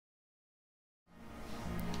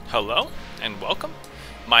Hello and welcome.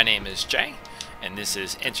 My name is Jay and this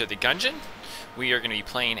is Enter the Gungeon. We are going to be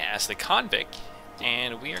playing as the Convict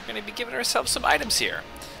and we are going to be giving ourselves some items here.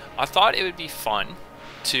 I thought it would be fun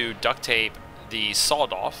to duct tape the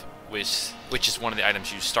sawed-off, which is one of the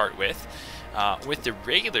items you start with the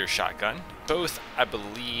regular shotgun. Both, I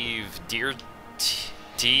believe,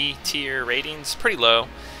 D tier ratings, pretty low.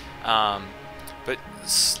 But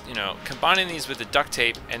you know, combining these with the duct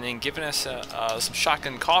tape and then giving us some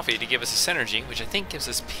shotgun coffee to give us a synergy, which I think gives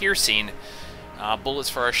us piercing bullets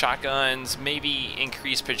for our shotguns, maybe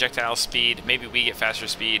increased projectile speed, maybe we get faster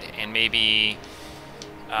speed, and maybe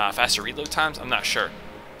faster reload times. I'm not sure.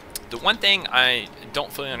 The one thing I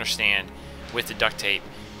don't fully understand with the duct tape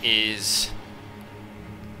is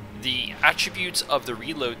the attributes of the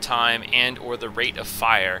reload time and or the rate of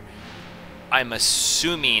fire. I'm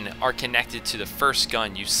assuming are connected to the first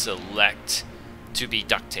gun you select to be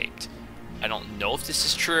duct taped. I don't know if this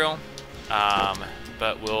is true,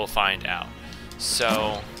 but we'll find out.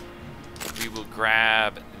 So we will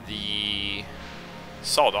grab the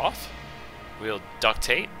sawed off, we'll duct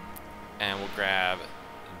tape, and we'll grab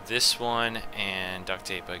this one and duct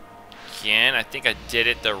tape again. I think I did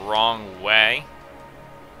it the wrong way.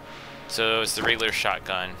 So it's the regular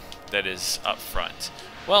shotgun that is up front.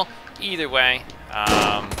 Well, either way,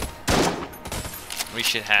 we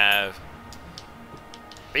should have.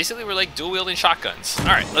 Basically, we're like dual wielding shotguns. All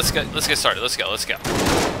right, let's get started. Let's go.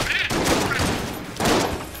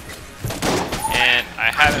 And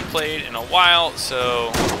I haven't played in a while,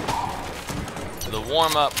 so the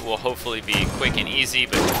warm up will hopefully be quick and easy,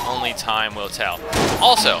 but only time will tell.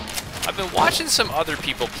 Also, I've been watching some other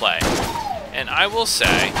people play, and I will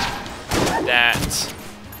say that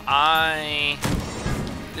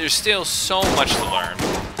there's still so much to learn.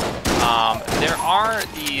 There are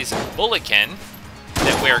these bullikin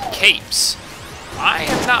that wear capes. I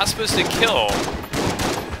am not supposed to kill.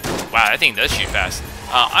 Wow, that thing does shoot fast.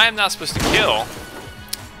 I am not supposed to kill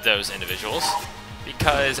those individuals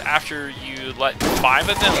because after you let 5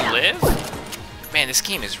 of them live, man, this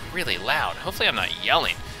game is really loud. Hopefully I'm not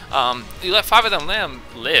yelling. You let 5 of them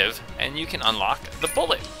live, and you can unlock the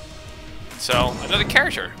bullet. So, another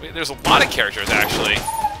character. There's a lot of characters, actually,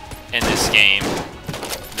 in this game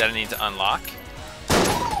that I need to unlock.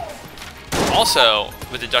 Also,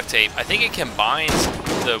 with the duct tape, I think it combines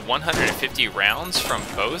the 150 rounds from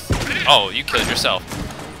both. Oh, you killed yourself.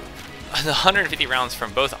 The 150 rounds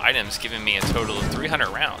from both items giving me a total of 300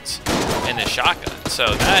 rounds in this shotgun.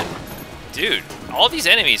 So that, dude, all these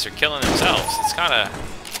enemies are killing themselves. It's kind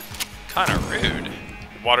of rude.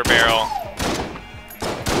 Water barrel.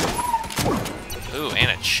 Ooh,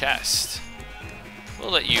 and a chest.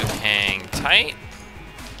 We'll let you hang tight.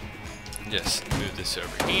 Just move this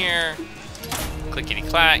over here.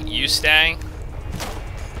 Clickety-clack, you stay.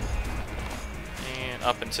 And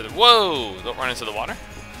up into the, whoa! Don't run into the water.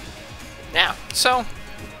 Now, so,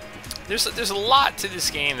 there's a lot to this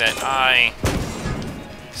game that I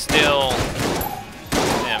still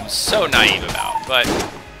am so naive about, but,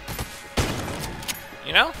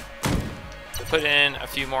 you know, put in a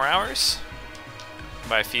few more hours.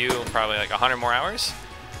 By a few, probably like 100 more hours,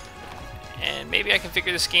 and maybe I can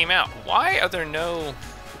figure this game out. Why are there no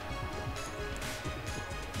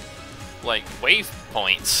like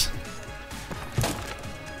waypoints?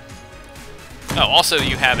 Oh, also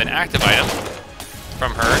you have an active item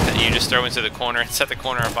from her that you just throw into the corner and set the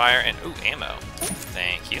corner on fire, and ooh, ammo.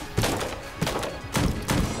 Thank you.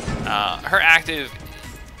 Her active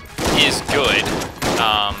is good.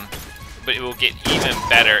 But it will get even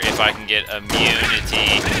better if I can get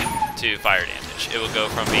immunity to fire damage. It will go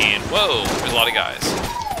from being, whoa, there's a lot of guys.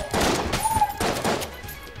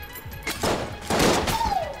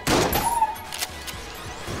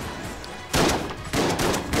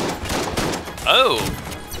 Oh!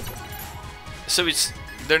 So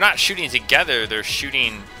they're not shooting together, they're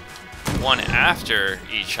shooting one after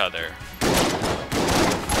each other.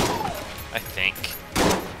 I think.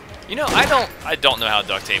 You know, I don't know how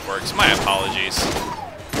duct tape works. My apologies.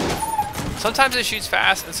 Sometimes it shoots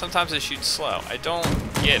fast and sometimes it shoots slow. I don't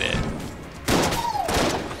get it.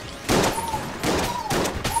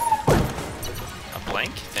 A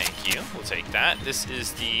blank, thank you. We'll take that. This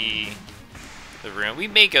is the room. We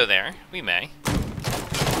may go there. We may.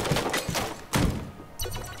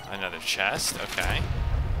 Another chest. Okay.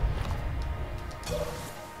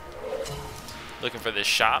 Looking for this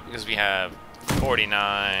shop because we have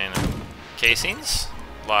 49 casings.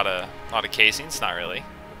 A lot of casings, not really,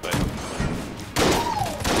 but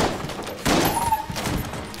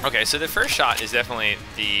okay. So the first shot is definitely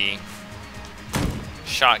the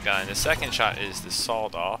shotgun. The second shot is the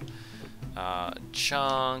sawed-off.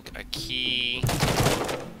 Junk, a key.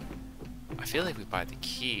 I feel like we buy the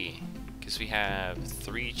key because we have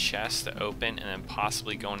 3 chests to open and then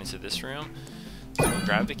possibly going into this room. So we'll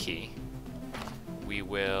grab the key. We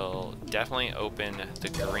will definitely open the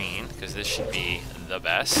green because this should be the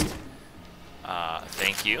best.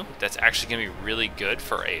 Thank you. That's actually going to be really good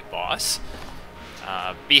for a boss.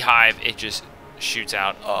 Beehive, it just shoots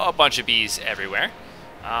out a bunch of bees everywhere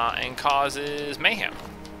and causes mayhem.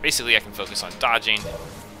 Basically, I can focus on dodging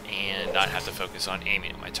and not have to focus on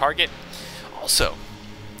aiming at my target. Also,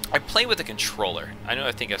 I play with a controller.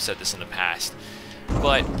 I think I've said this in the past,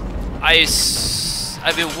 but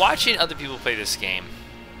I've been watching other people play this game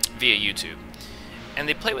via YouTube, and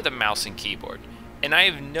they play with a mouse and keyboard. And I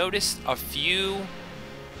have noticed a few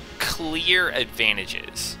clear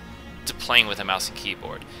advantages to playing with a mouse and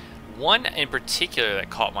keyboard. One in particular that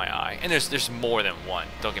caught my eye, and there's more than one,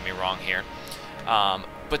 don't get me wrong here,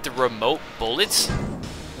 but the remote bullets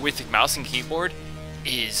with mouse and keyboard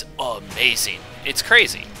is amazing. It's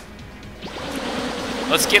crazy.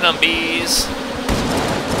 Let's get them, bees.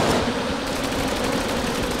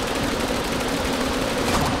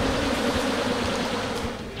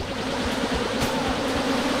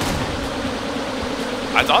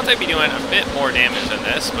 I thought they'd be doing a bit more damage than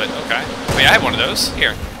this, but okay. Wait, I have one of those.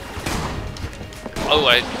 Here. Oh,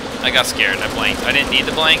 I got scared. I blanked. I didn't need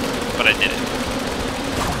the blank, but I did it.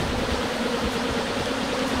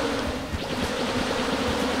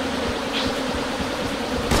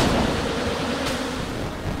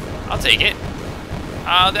 I'll take it.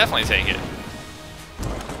 I'll definitely take it.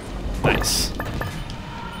 Nice.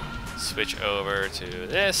 Switch over to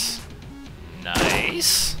this.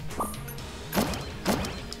 Nice.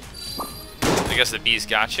 I guess the bees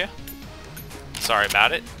got you. Sorry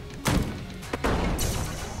about it.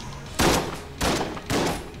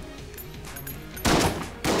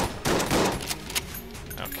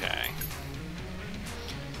 Okay.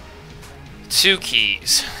 2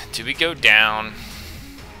 keys. Do we go down?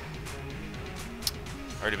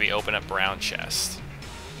 Or do we open up brown chest?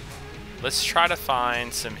 Let's try to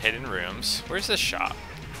find some hidden rooms. Where's this shop?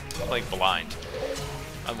 I'm like blind.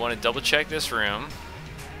 I want to double check this room.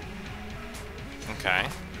 Okay.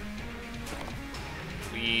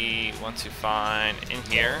 We want to find in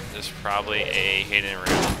here. There's probably a hidden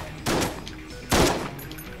room.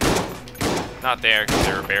 Not there because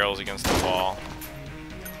there are barrels against the wall.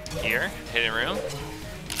 Here, hidden room.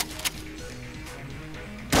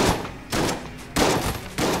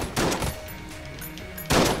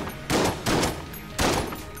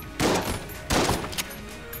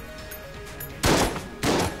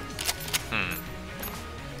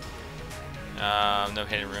 No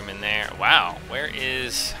hidden room in there. Wow, where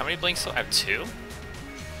is... How many blinks do I have? 2?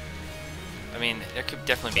 I mean, there could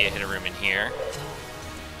definitely be a hidden room in here.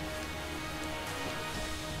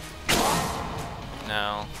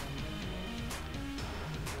 No.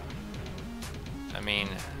 I mean...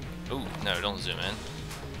 Ooh, no, don't zoom in.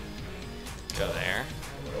 Go there.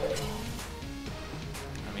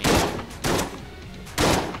 I mean...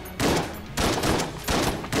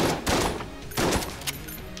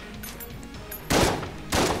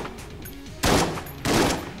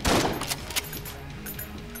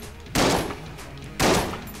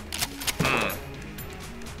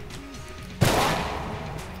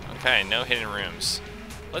 Okay, no hidden rooms.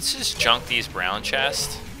 Let's just junk these brown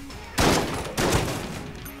chests.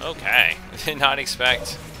 Okay, did not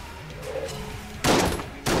expect.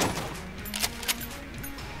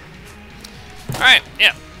 Alright,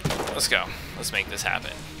 yeah, let's go. Let's make this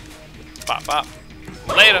happen. Pop, pop.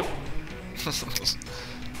 Later.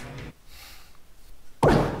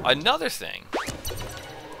 Another thing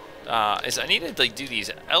is I need to like do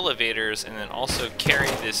these elevators and then also carry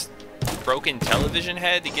this broken television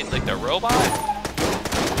head to get like the robot.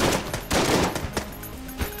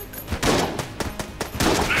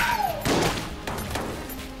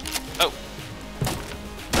 Oh.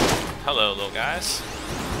 Hello, little guys.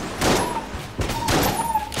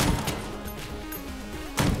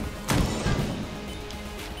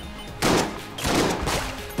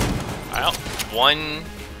 Well,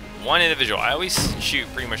 one individual. I always shoot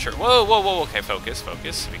premature. Whoa, whoa, whoa. Okay, focus,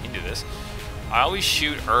 focus. We can do this. I always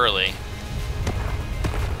shoot early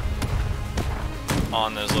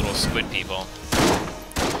on those little squid people.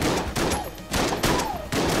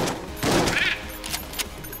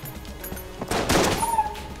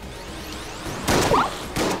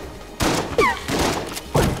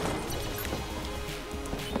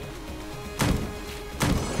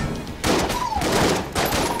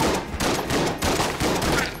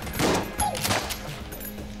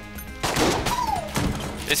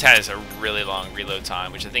 This has a really long reload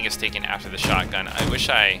time, which I think is taken after the shotgun. I wish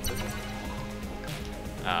I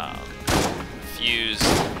fused,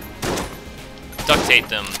 duct tape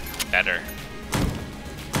them better.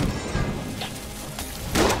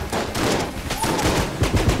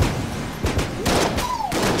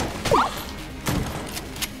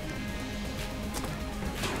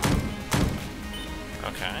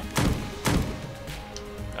 Okay.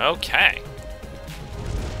 Okay.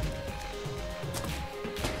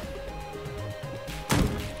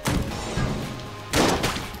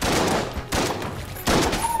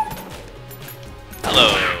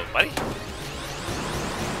 Hello, buddy.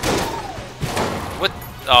 What?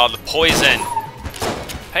 Oh, the poison.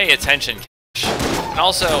 Pay attention. And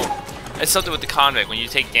also, it's something with the convict. When you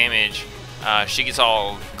take damage, she gets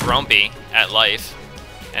all grumpy at life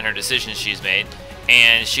and her decisions she's made,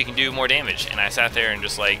 and she can do more damage. And I sat there and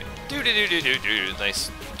just like do, like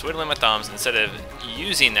twiddling my thumbs instead of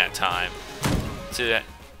using that time to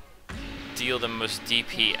deal the most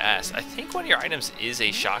DPS. I think one of your items is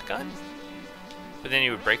a shotgun. But then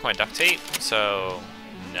you would break my duct tape, so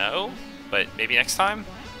no. But maybe next time?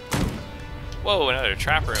 Whoa, another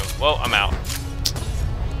trap room. Whoa, I'm out.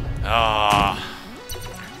 Ah.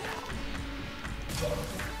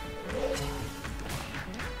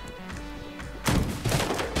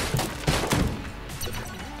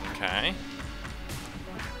 Okay.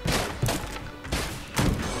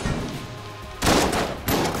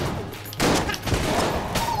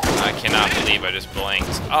 I cannot believe I just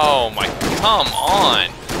blinked. Oh my, come on!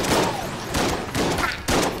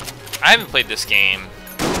 I haven't played this game.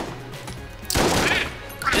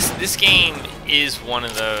 This game is one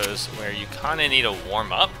of those where you kind of need to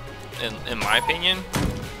warm up, in my opinion.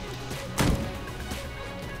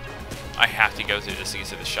 I have to go through this to get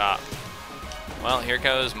to the shop. Well, here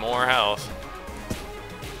goes more health.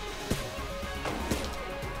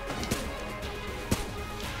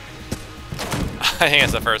 I think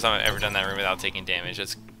that's the first time I've ever done that room without taking damage.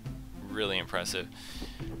 That's really impressive.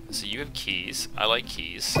 So you have keys. I like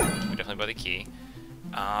keys. We definitely buy the key.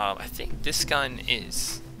 I think this gun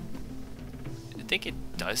is... I think it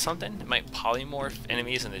does something. It might polymorph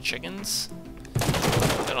enemies into chickens.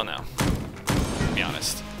 I don't know. To be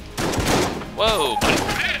honest. Whoa, buddy.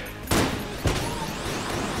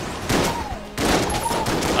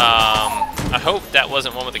 I hope that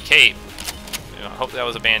wasn't one with a cape. I hope that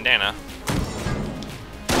was a bandana.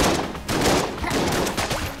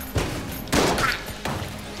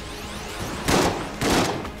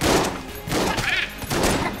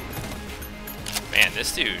 Man,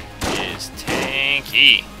 this dude is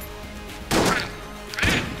tanky.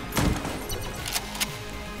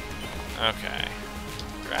 Okay.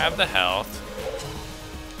 Grab the health.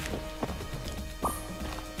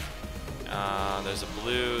 There's a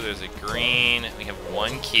blue, there's a green. We have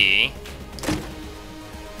one key.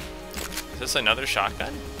 Is this another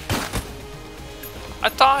shotgun? I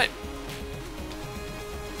thought...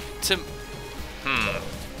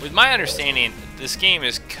 With my understanding, this game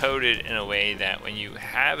is coded in a way that when you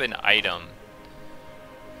have an item,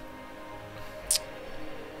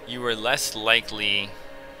 you are less likely...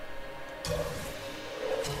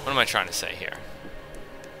 What am I trying to say here?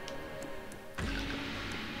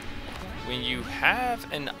 When you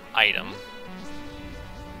have an item...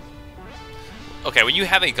 Okay, when you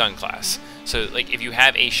have a gun class, so like if you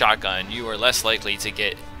have a shotgun, you are less likely to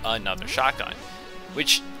get another shotgun,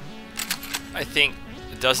 which I think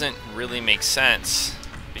doesn't really make sense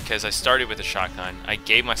because I started with a shotgun, I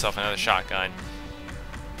gave myself another shotgun,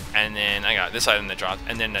 and then I got this item that dropped,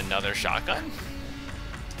 and then another shotgun?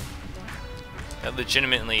 That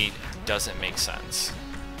legitimately doesn't make sense.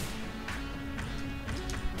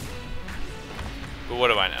 But what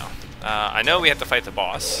do I know? I know we have to fight the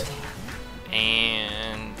boss,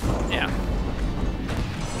 and yeah.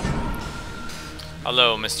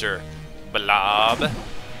 Hello, Mr. Blob.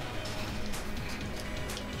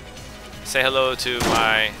 Say hello to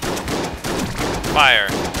my fire.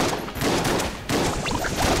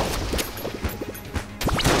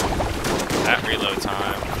 That reload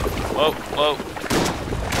time. Whoa, whoa.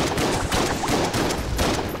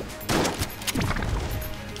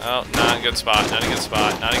 Oh, not a good spot, not a good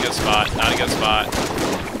spot, not a good spot, not a good spot.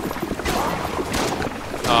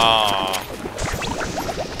 Oh.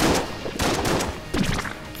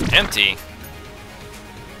 Empty.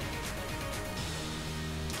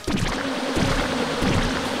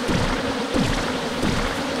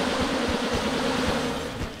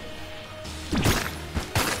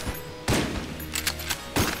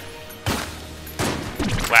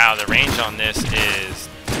 Wow, the range on this is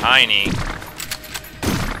tiny.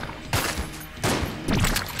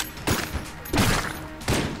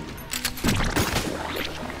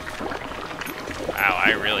 Wow,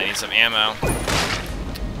 I really need some ammo.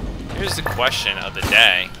 Here's the question of the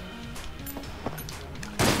day.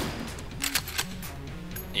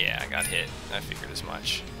 Yeah, I got hit. I figured as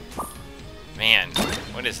much. Man,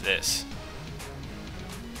 what is this?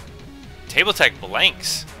 Table Tech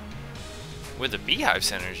blanks with the beehive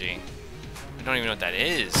synergy. I don't even know what that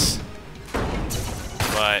is,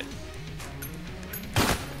 but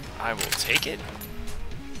I will take it.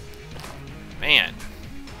 Man,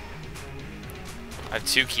 I have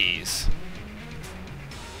 2 keys.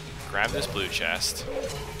 Grab this blue chest.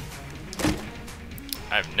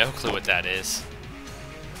 I have no clue what that is.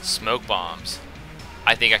 Smoke bombs.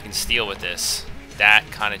 I think I can steal with this. That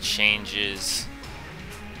kind of changes.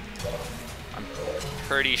 I'm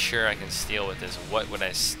pretty sure I can steal with this. What would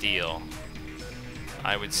I steal?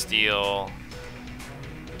 I would steal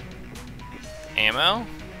ammo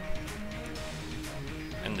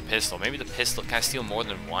and the pistol. Maybe the pistol. Can I steal more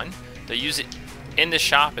than one? They'll use it in the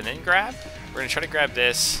shop and then grab? We're going to try to grab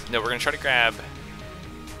this. No, we're going to try to grab...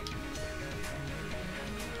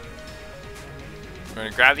 We're going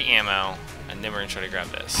to grab the ammo, and then we're going to try to grab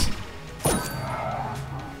this.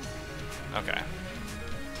 Okay.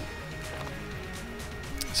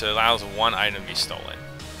 So it allows one item to be stolen.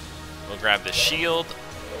 We'll grab the shield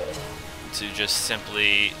to just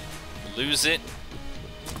simply lose it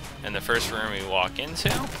in the first room we walk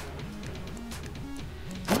into.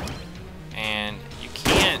 And you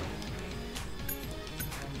can't...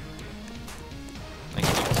 Like,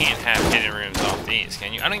 you can't have hidden rooms off these,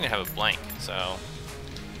 can you? I don't even have a blank, so...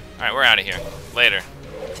 Alright, we're out of here. Later.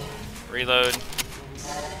 Reload.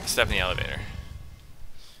 Step in the elevator.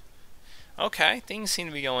 Okay, things seem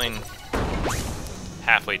to be going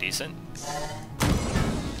halfway decent.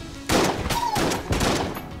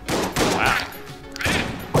 Wow.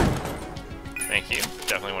 Thank you.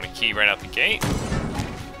 Definitely want a key right out the gate.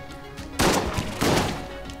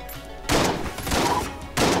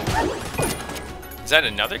 Is that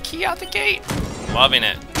another key out the gate? Loving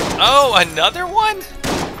it. Oh, another one?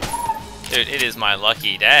 Dude, it is my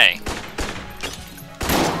lucky day.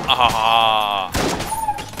 Ah.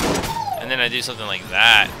 And then I do something like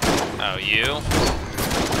that. Oh, you?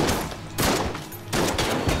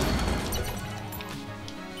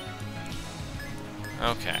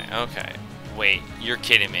 Okay, okay. Wait, you're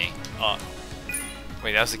kidding me.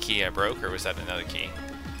 Wait, that was the key I broke, or was that another key?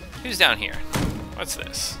 Who's down here? What's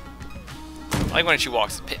this? I like when she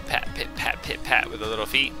walks pit-pat, pit-pat, pit-pat with her little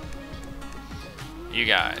feet. You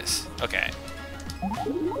guys. Okay.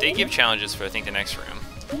 They give challenges for, I think, the next room.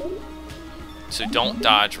 So don't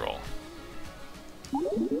dodge roll.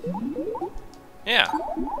 Yeah.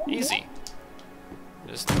 Easy.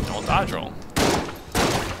 Just don't dodge roll.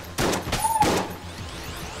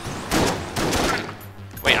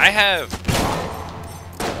 Wait, I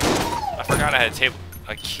forgot I had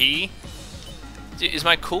a key. Dude, is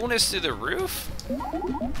my coolness through the roof?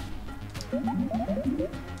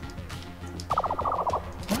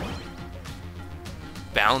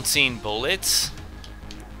 Bouncing bullets?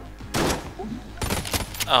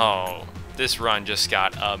 Oh, this run just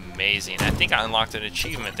got amazing. I think I unlocked an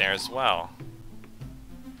achievement there as well.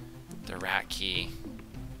 The rat key.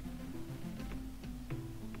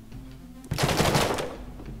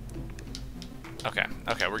 Okay,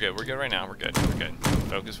 okay, we're good. We're good right now. We're good. We're good.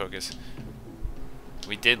 Focus, focus.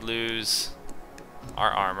 We did lose our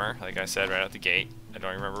armor, like I said, right out the gate. I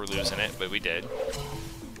don't remember losing it, but we did.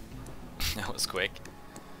 That was quick.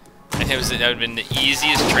 And that would have been the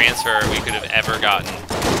easiest transfer we could have ever gotten.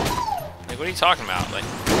 Like, what are you talking about? Like,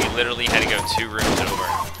 we literally had to go 2 rooms over.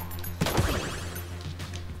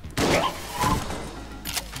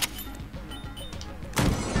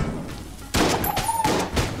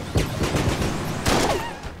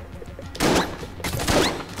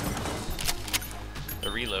 The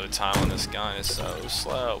reload time on this gun is so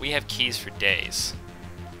slow. We have keys for days.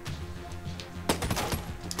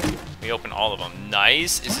 We open all of them.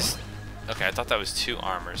 Nice. Is this... Okay, I thought that was 2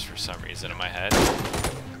 armors for some reason in my head.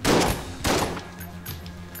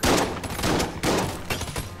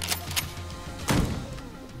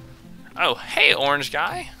 Oh, hey, orange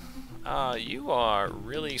guy. You are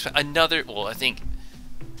really... Another... Well, I think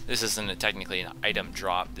this isn't technically an item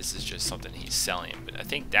drop. This is just something he's selling. But I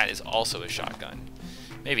think that is also a shotgun.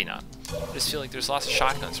 Maybe not. I just feel like there's lots of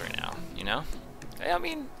shotguns right now, you know? I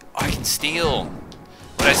mean, I can steal.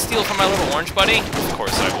 Would I steal from my little orange buddy? Of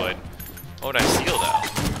course I would. What would I steal, though?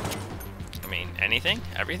 I mean, anything?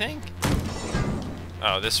 Everything?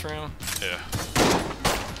 Oh, this room? Ugh.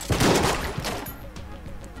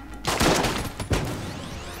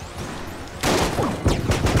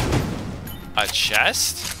 A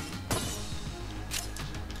chest?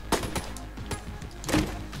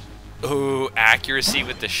 Ooh, accuracy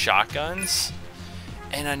with the shotguns.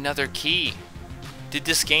 And another key. Did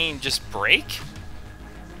this game just break?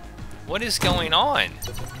 What is going on?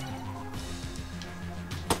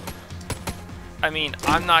 I mean,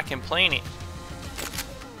 I'm not complaining.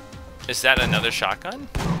 Is that another shotgun?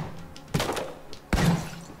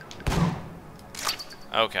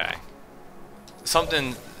 Okay.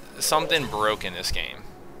 Something broke in this game.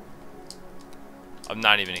 I'm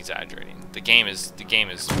not even exaggerating. The game is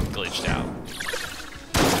glitched out.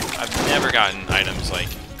 I've never gotten items like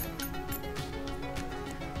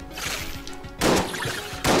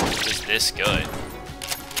just this good.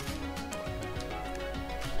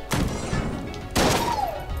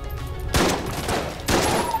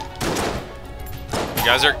 You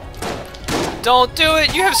guys are... Don't do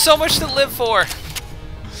it! You have so much to live for!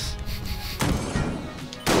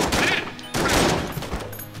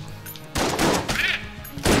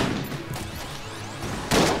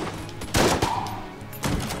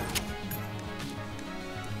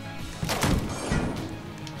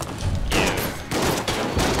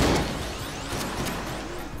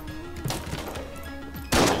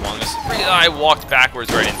 I walked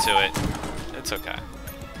backwards right into it. It's okay.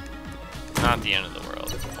 Not the end of the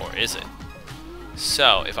world. Or is it?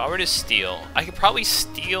 So, if I were to steal, I could probably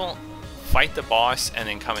steal, fight the boss, and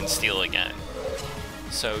then come and steal again.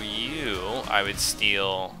 So you, I would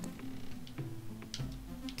steal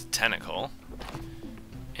the tentacle.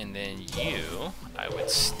 And then you, I would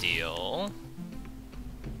steal...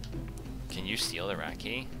 Can you steal the rat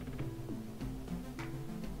key?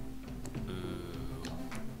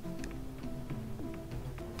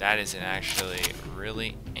 That is an actually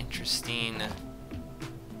really interesting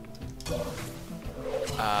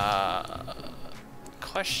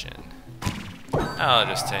question. I'll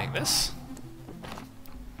just take this.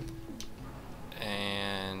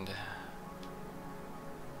 And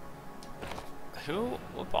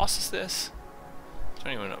what boss is this? I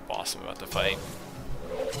don't even know what boss I'm about to fight.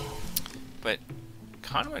 But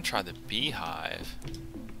kind of want to try the beehive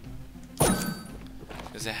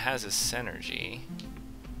because it has a synergy.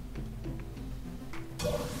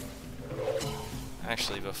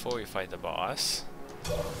 Actually, before we fight the boss,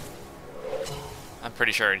 I'm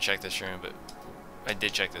pretty sure I already checked this room, but I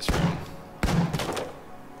did check this room.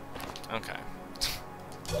 Okay.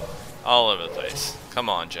 All over the place. Come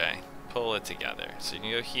on, Jay. Pull it together. So you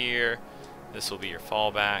can go here. This will be your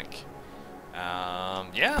fallback.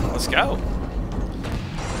 Yeah, let's go.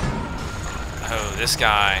 Oh, this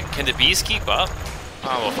guy. Can the bees keep up?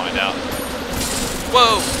 Oh, we'll find out.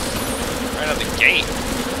 Whoa! Right out the gate.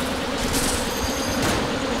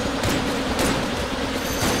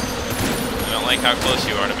 I don't like how close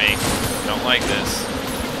you are to me. Don't like this.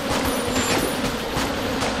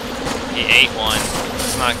 He ate one.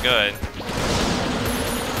 It's not good.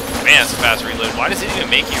 Man, it's a fast reload. Why does it even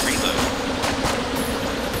make you reload?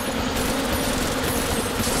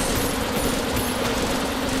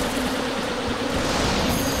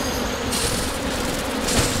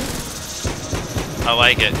 I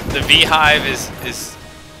like it. The beehive is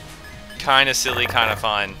kind of silly, kind of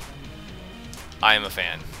fun. I am a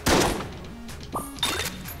fan.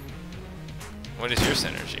 What is your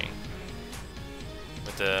synergy?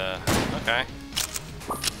 With the... Okay.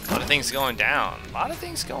 A lot of things going down. A lot of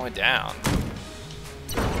things going down.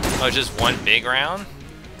 Oh, just one big round?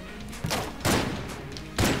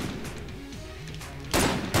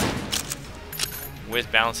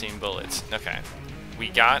 With bouncing bullets. Okay. We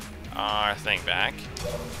got our thing back.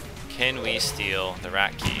 Can we steal the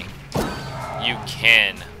rat key? You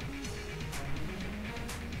can.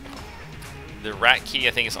 The rat key,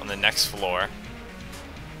 I think, is on the next floor.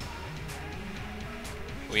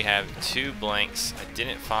 We have 2 blanks. I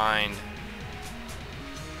didn't find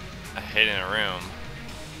a hidden room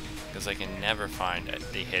because I can never find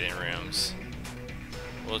the hidden rooms.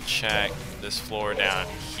 We'll check this floor down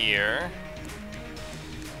here.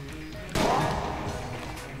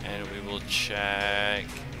 And we will check...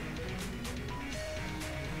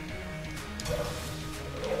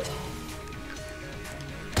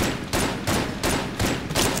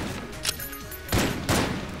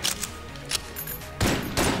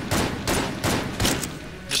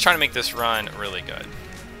 Just trying to make this run really good.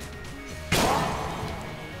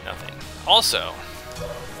 Nothing. Also,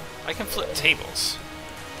 I can flip tables.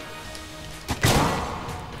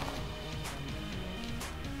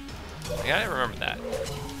 I gotta remember that.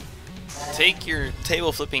 Take your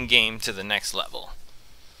table flipping game to the next level.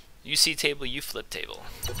 You see table, you flip table.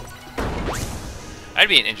 That'd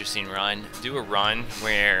be an interesting run. Do a run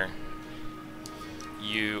where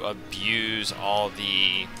you abuse all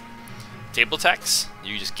the table techs.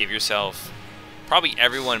 You just give yourself probably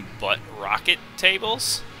everyone but rocket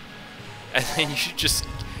tables. And then you should just,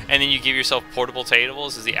 and then you give yourself portable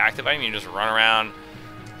tables as the active item. You just run around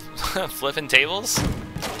flipping tables.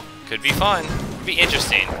 Could be fun. Could be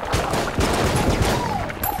interesting.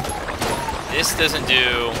 This doesn't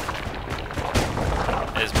do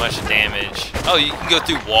as much damage. Oh, you can go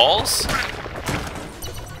through walls?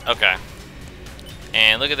 Okay.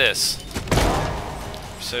 And look at this.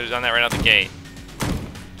 So done that right out the gate.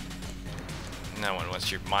 No one wants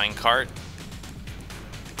your minecart.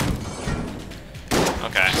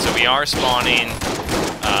 Okay, so we are spawning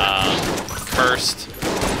cursed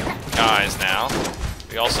guys now.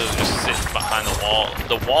 We also just sit behind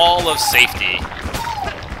the wall of safety.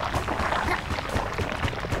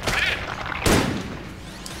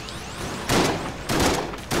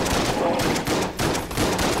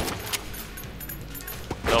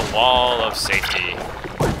 The wall of safety.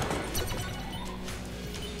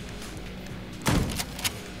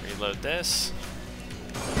 Reload this.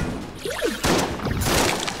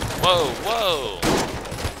 Whoa, whoa!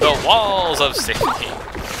 The walls of safety.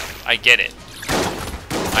 I get it.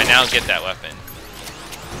 I now get that weapon.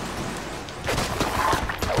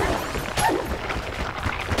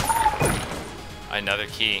 Another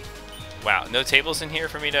key. Wow, no tables in here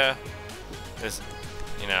for me to... This,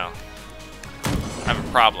 you know... I have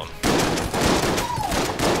a problem.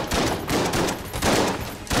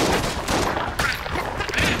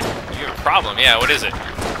 You have a problem? Yeah, what is it?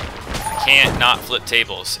 Can't not flip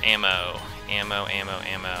tables. Ammo. Ammo, ammo,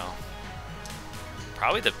 ammo.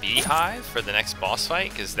 Probably the beehive for the next boss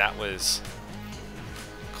fight, because that was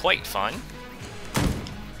quite fun.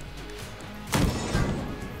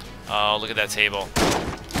 Oh, look at that table.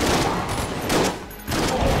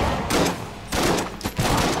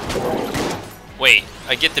 Wait,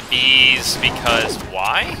 I get the bees because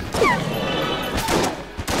why?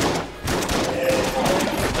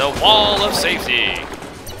 The wall of safety.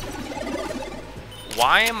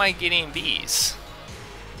 Why am I getting bees?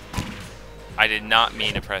 I did not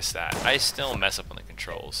mean to press that. I still mess up on the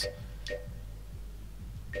controls.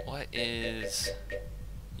 What is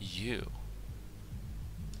you?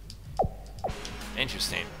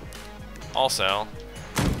 Interesting. Also,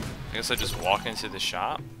 I guess I just walk into the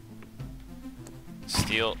shop.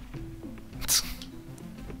 Steal.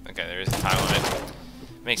 Okay, there is a time limit.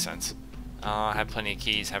 Makes sense. I have plenty of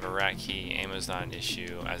keys. Have a rat key. Ammo's not an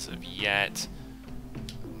issue as of yet.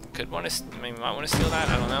 Could want to. Maybe might want to steal that.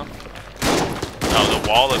 I don't know. Oh, the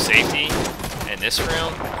wall of safety in this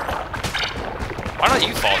room. Why don't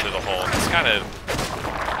you fall through the hole? It's kind of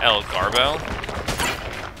El Garbo.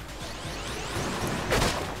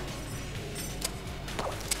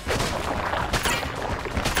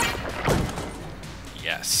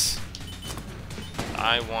 Yes.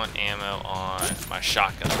 I want ammo on my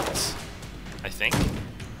shotguns, I think.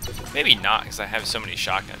 Maybe not, because I have so many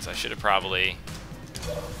shotguns. I should have probably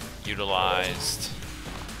utilized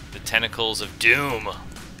the tentacles of doom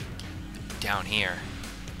down here.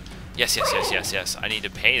 Yes, yes, yes, yes, yes. I need to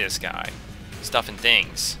pay this guy stuff and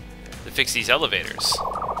things to fix these elevators.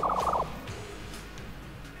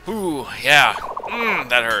 Ooh, yeah.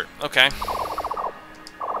 That hurt. Okay.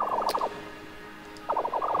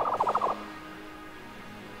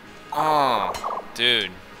 Oh,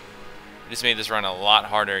 dude. This made this run a lot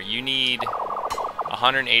harder. You need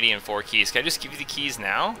 184 keys. Can I just give you the keys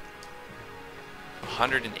now?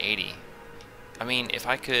 180. I mean, if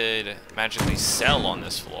I could magically sell on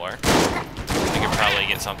this floor, I could probably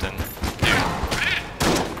get something. Dude,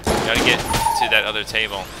 gotta get to that other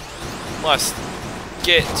table. Must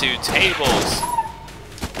get to tables.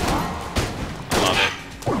 Love it.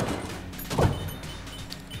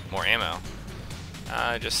 More ammo.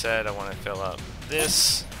 I just said I want to fill up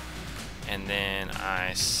this, and then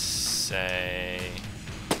I say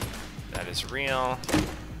that is real.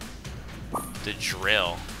 The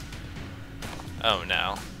drill. Oh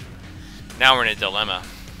no. Now we're in a dilemma.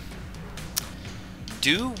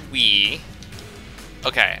 Do we...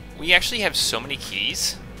 Okay, we actually have so many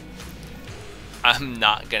keys. I'm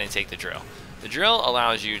not going to take the drill. The drill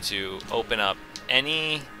allows you to open up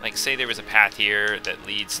any... Like, say there was a path here that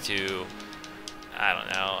leads to... I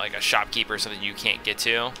don't know, like a shopkeeper or something you can't get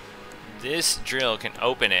to. This drill can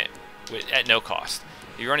open it at no cost.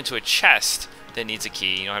 If you run into a chest that needs a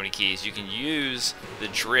key, you don't have any keys, you can use the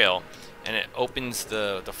drill and it opens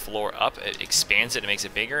the floor up, it expands it, it makes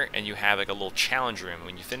it bigger, and you have like a little challenge room.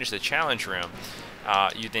 When you finish the challenge room,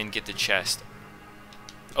 you then get the chest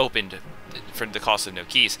opened for the cost of no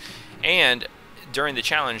keys. And during the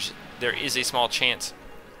challenge, there is a small chance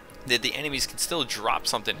that the enemies can still drop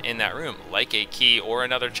something in that room, like a key or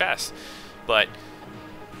another chest. But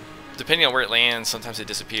depending on where it lands, sometimes it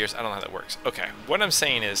disappears. I don't know how that works. Okay, what I'm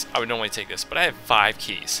saying is I would normally take this, but I have 5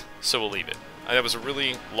 keys, so we'll leave it. That was a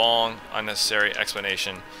really long, unnecessary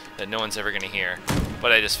explanation that no one's ever going to hear,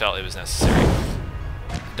 but I just felt it was necessary.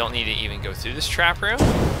 Don't need to even go through this trap room.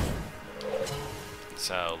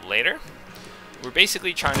 So later, we're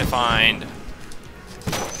basically trying to find...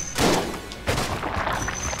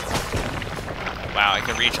 Wow, I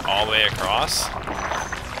can reach all the way across.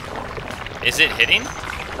 Is it hitting?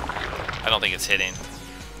 I don't think it's hitting.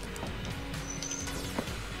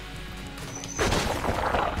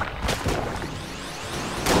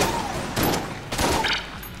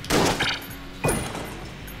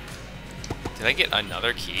 Did I get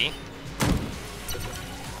another key?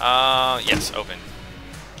 Yes, open.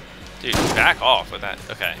 Dude, back off with that.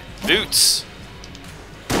 Okay. Boots!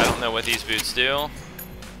 I don't know what these boots do.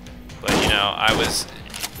 But, you know, I was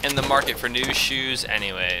in the market for new shoes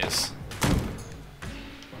anyways.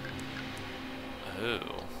 Ooh.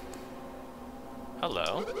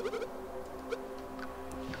 Hello.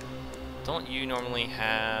 Don't you normally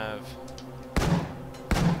have...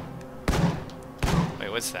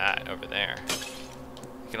 Wait, what's that over there?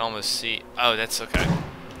 You can almost see... Oh, that's okay.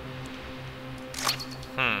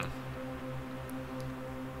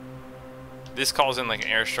 This calls in like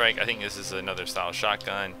an airstrike. I think this is another style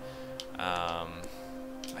shotgun. I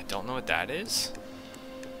don't know what that is.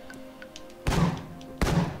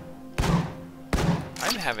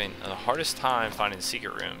 I'm having the hardest time finding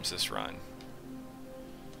secret rooms this run.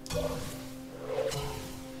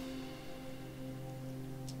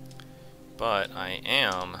 But I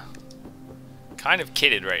am kind of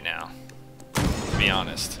kitted right now, to be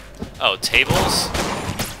honest. Oh, tables?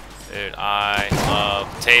 Dude, I love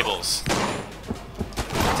tables.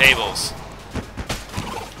 Tables.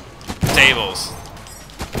 Tables.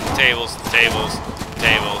 Tables, tables,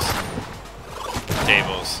 tables.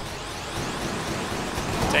 Tables.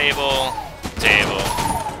 Table. Table.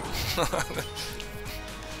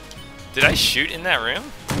 Did I shoot in that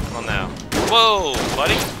room? I don't know. Whoa,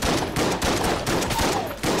 buddy.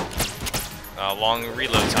 Long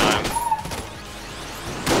reload time.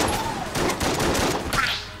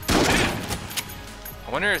 I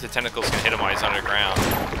wonder if the tentacles can hit him while he's underground.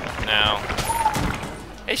 No.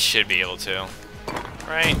 It should be able to.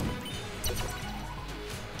 Right?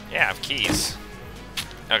 Yeah, I have keys.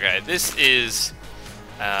 Okay, this is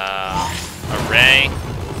a ray.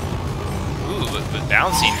 Ooh, the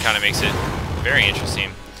bouncing kind of makes it very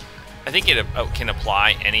interesting. I think it can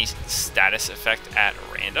apply any status effect at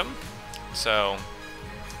random. So,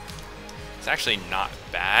 it's actually not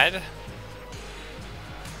bad.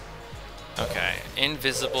 Okay,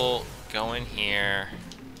 invisible, go in here,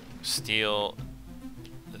 steal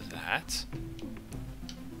that.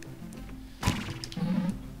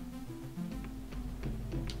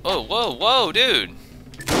 Oh, whoa, whoa, dude!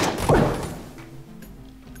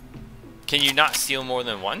 Can you not steal more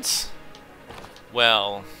than once?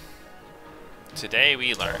 Well, today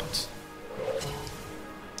we learned.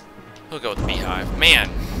 We'll go with the beehive. Man,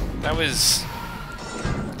 that was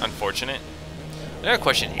unfortunate. Another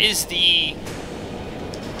question, is the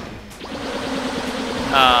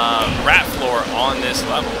rat floor on this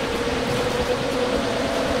level?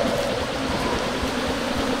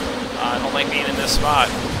 I don't like being in this spot.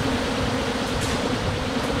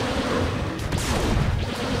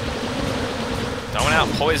 Throwing out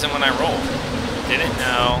poison when I roll. Didn't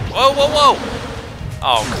know. Whoa, whoa, whoa!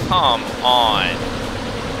 Oh, come on.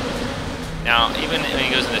 Now, even when he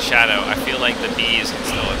goes in the shadow, I feel like the bees can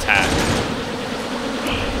still attack.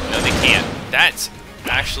 No, they can't. That's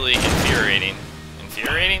actually infuriating.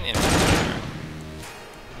 Infuriating?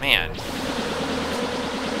 Man.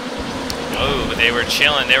 Oh, but they were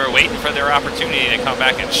chilling. They were waiting for their opportunity to come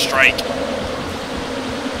back and strike.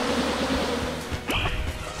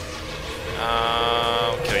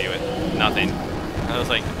 I'll kill you with nothing. I was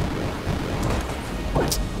like...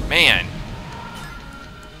 Man.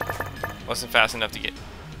 Wasn't fast enough to get...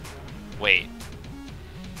 Wait.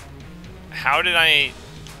 How did I...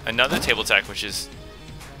 Another table attack, which is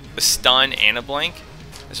a stun and a blink.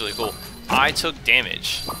 That's really cool. I took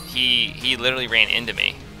damage. He literally ran into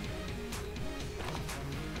me.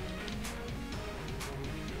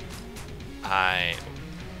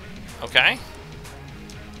 Okay.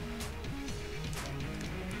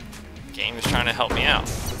 Game is trying to help me out.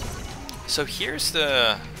 So here's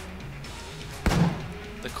the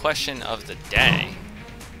question of the day.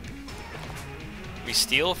 We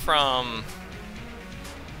steal from...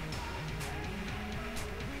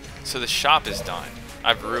 So the shop is done.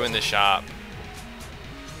 I've ruined the shop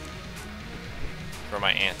for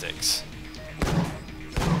my antics.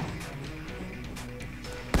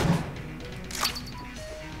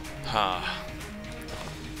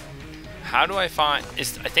 How do I find... I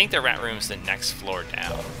think the rat room's the next floor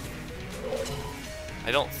down.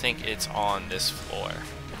 I don't think it's on this floor.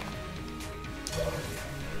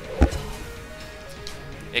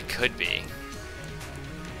 It could be.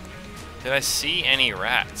 Did I see any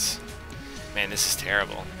rats? Man, this is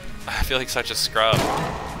terrible. I feel like such a scrub.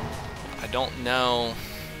 I don't know.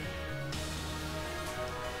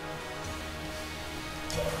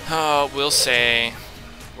 Oh, we'll say...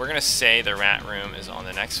 We're gonna say the rat room is on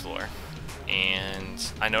the next floor.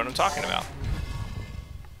 And I know what I'm talking about.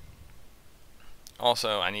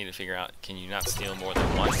 Also, I need to figure out, can you not steal more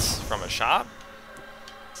than once from a shop?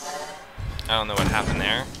 I don't know what happened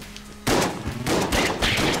there.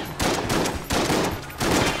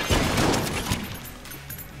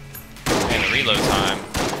 And reload time.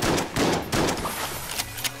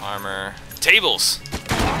 Armor. Tables!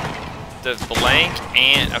 The blank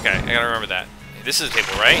and... Okay, I gotta remember that. This is a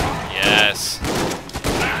table, right? Yes.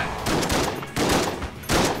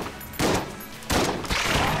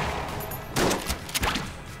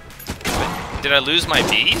 Did I lose my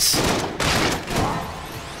bees?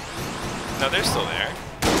 No, they're still there.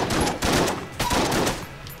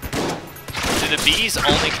 Do the bees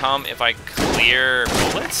only come if I clear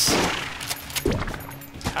bullets?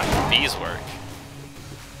 How do the bees work?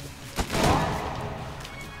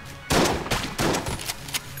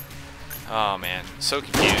 Oh man, so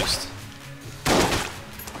confused.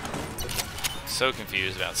 So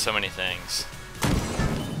confused about so many things.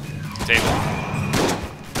 Table.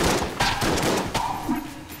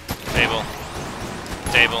 Table.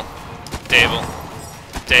 Table. Table.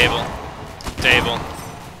 Table. Table.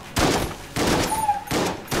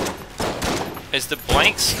 Is the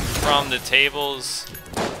blanks from the tables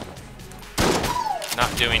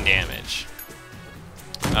not doing damage?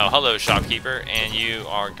 Oh, hello, shopkeeper, and you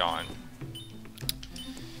are gone.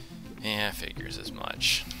 Yeah, figures as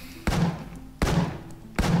much.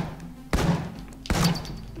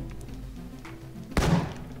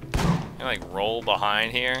 Can I, like, roll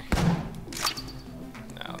behind here?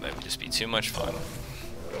 No, that would just be too much fun.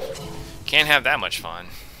 Can't have that much fun.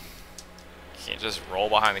 Can't just roll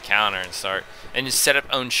behind the counter and start... And just set up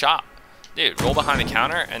own shop. Dude, roll behind the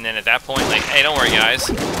counter, and then at that point, like, hey, don't worry, guys.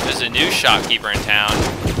 There's a new shopkeeper in town,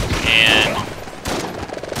 and...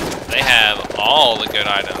 they have all the good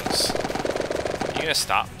items. You gonna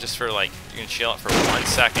stop just for like, you're gonna chill out for 1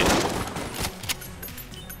 second.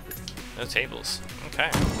 No tables. Okay.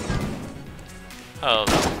 Hello.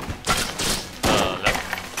 Hello.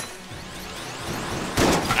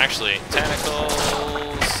 Actually, tentacles.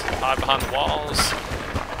 Hide behind the walls.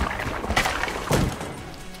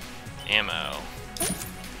 Ammo.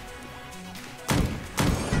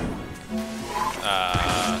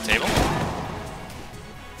 Table.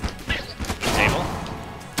 Table.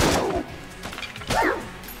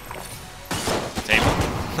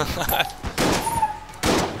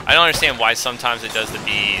 I don't understand why sometimes it does the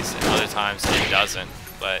bees and other times it doesn't,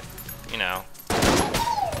 but, you know.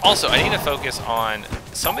 Also, I need to focus on,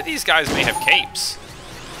 some of these guys may have capes.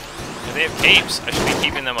 If they have capes, I should be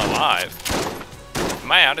keeping them alive.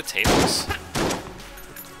 Am I out of tables?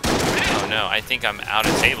 Oh no, I think I'm out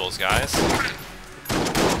of tables, guys.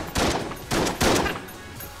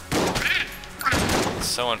 It's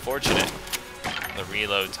so unfortunate. The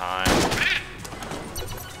reload time.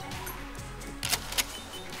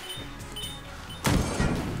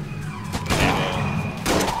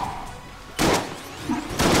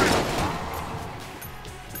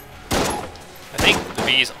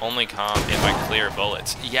 Bees only come if I clear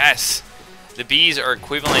bullets. Yes! The bees are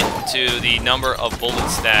equivalent to the number of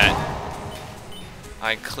bullets that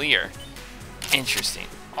I clear. Interesting.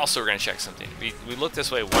 Also, we're going to check something. We look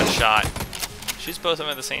this way, one shot. Shoots both of them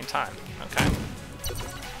at the same time. Okay.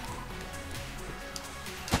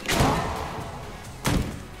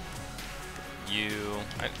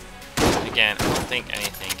 Again, I don't think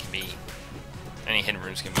anything can be... Any hidden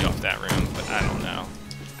rooms can be off that room, but I don't know.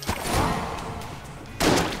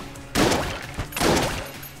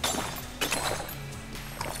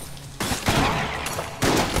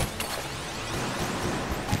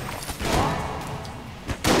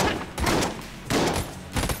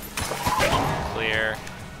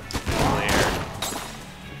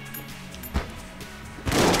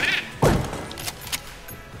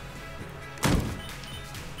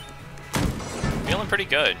 Pretty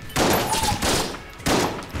good.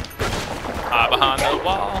 Behind the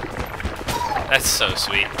wall. That's so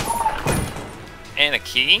sweet. And a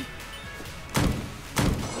key.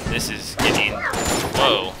 This is getting...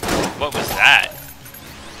 Whoa. What was that?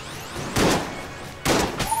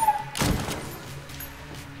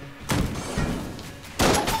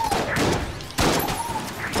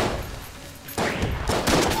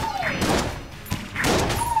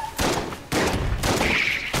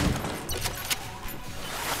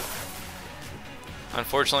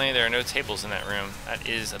 Unfortunately, there are no tables in that room. That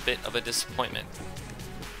is a bit of a disappointment.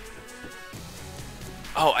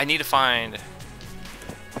 Oh, I need to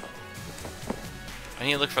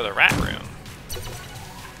look for the rat room.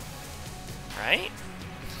 Right?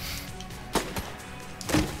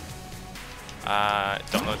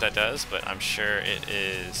 Don't know what that does, but I'm sure it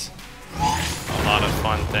is a lot of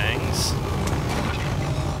fun things.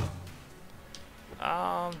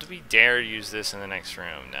 Do we dare use this in the next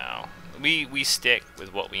room? No. We stick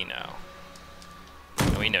with what we know.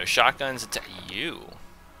 And we know shotguns attack you.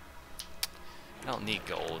 I don't need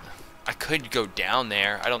gold. I could go down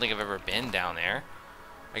there. I don't think I've ever been down there.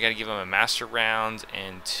 I gotta give him a master round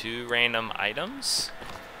and 2 random items.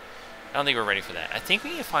 I don't think we're ready for that. I think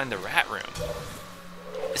we need to find the rat room.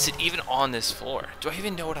 Is it even on this floor? Do I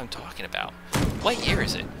even know what I'm talking about? What year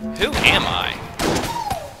is it? Who am I?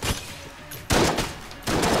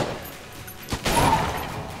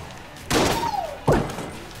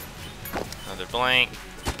 Another blank.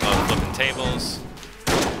 Love flipping tables.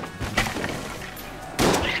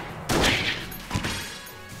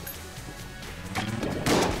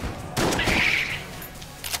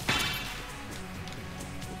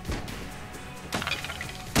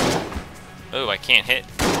 Oh, I can't hit.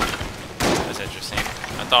 That's interesting.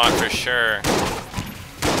 I thought for sure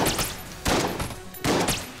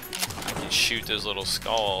I could shoot those little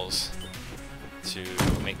skulls to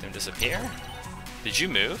make them disappear. Did you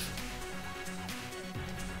move?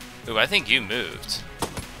 Ooh, I think you moved.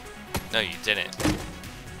 No, you didn't.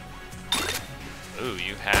 Ooh,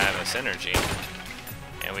 you have a synergy.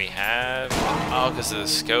 And we have... Oh, because of the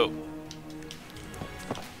scope.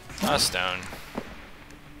 A stone.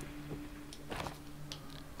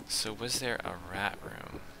 So was there a rat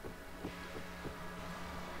room?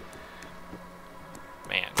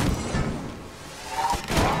 Man.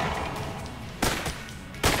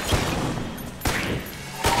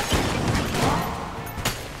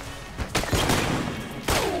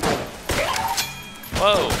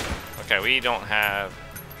 Whoa! Okay, we don't have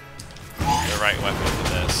the right weapon for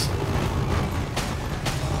this.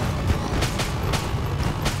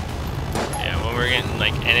 Yeah, when we're getting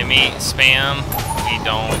like enemy spam, we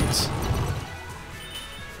don't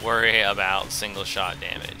worry about single shot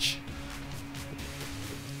damage.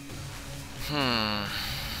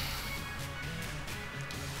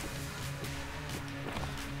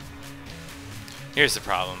 Here's the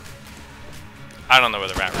problem. I don't know where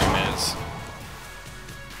the rat room is.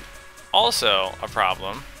 Also a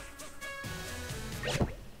problem.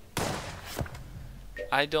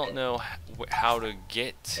 I don't know how to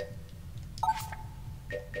get...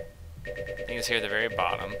 I think it's here at the very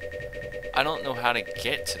bottom. I don't know how to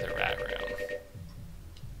get to the rat room.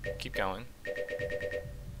 Keep going.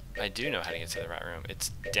 I do know how to get to the rat room. It's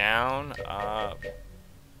down, up.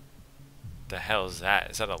 The hell is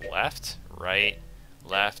that? Is that a left? Right?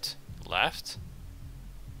 Left? Left?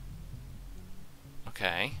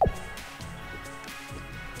 Okay.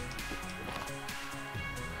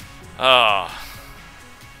 Oh.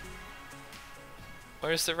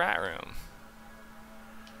 Where's the rat room?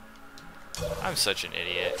 I'm such an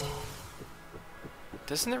idiot.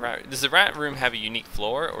 Does the rat room have a unique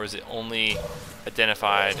floor, or is it only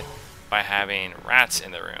identified by having rats in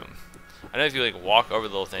the room? I know if you like walk over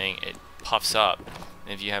the little thing, it puffs up.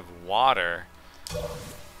 And if you have water,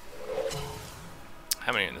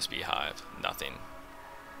 how many in this beehive? Nothing.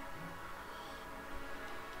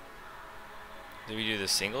 Did we do the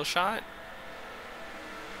single shot?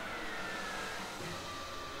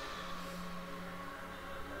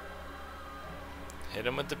 Hit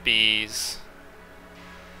him with the bees.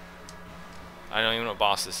 I don't even know what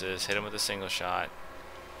boss this is. Hit him with a single shot.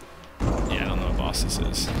 Yeah, I don't know what boss this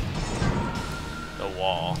is. The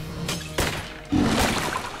wall.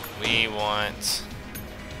 We want...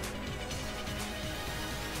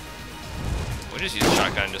 We'll just use a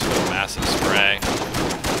shotgun just with a massive spray.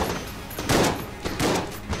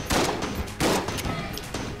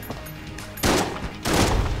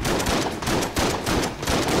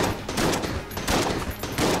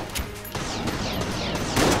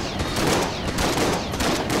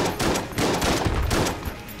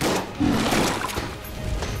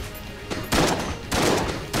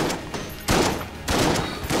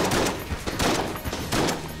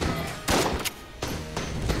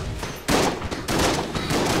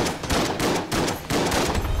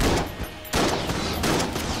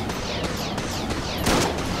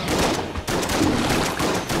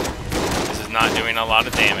 Not doing a lot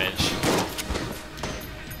of damage.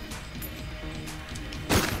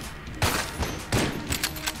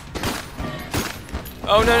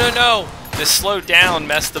 Oh no no no! The slow down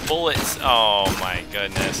messed the bullets. Oh my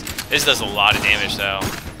goodness. This does a lot of damage, though.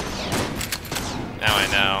 Now I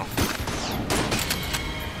know.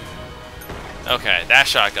 Okay, that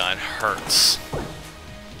shotgun hurts.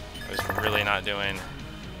 I was really not doing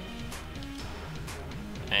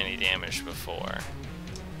any damage before.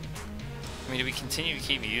 I mean, do we continue to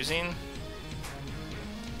keep using?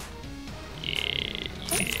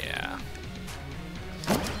 Yeah.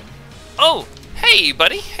 Oh! Hey,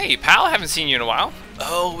 buddy! Hey, pal! Haven't seen you in a while.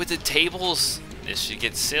 Oh, with the tables, this should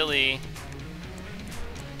get silly.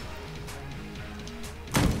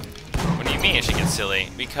 What do you mean it should get silly?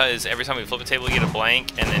 Because every time we flip a table, we get a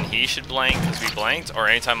blank, and then he should blank because we blanked, or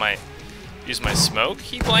anytime I use my smoke,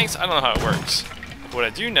 he blanks? I don't know how it works. What I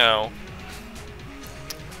do know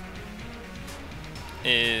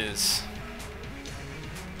is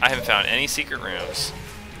I haven't found any secret rooms.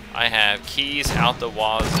 I have keys out the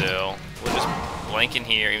wazoo. We'll just blank in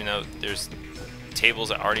here, even though there's tables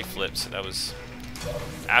that already flipped, so that was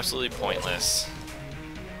absolutely pointless.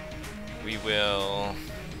 We will...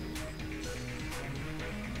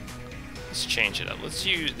 Let's change it up. Let's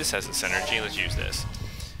use... This has the synergy. Let's use this.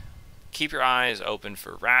 Keep your eyes open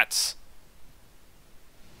for rats.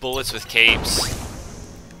 Bullets with capes.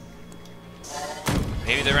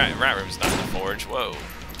 Maybe the rat room's not in the forge. Whoa.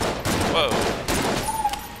 Whoa.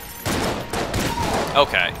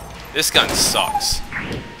 Okay. This gun sucks.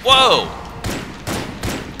 Whoa!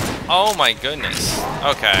 Oh my goodness.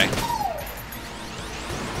 Okay.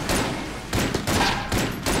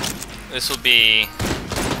 This will be...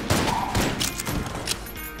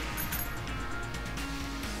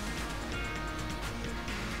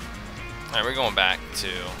 Alright, we're going back to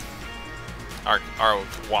our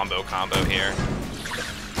wombo combo here.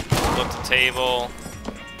 Flip the table.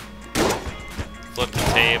 Flip the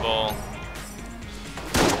table.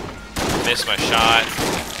 Miss my shot.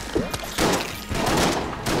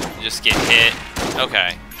 Just get hit.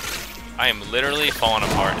 Okay. I am literally falling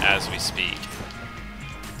apart as we speak.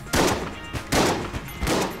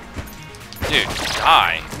 Dude,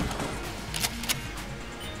 die.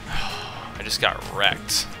 I just got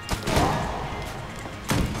wrecked.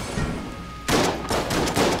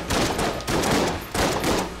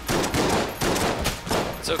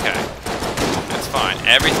 It's okay. It's fine.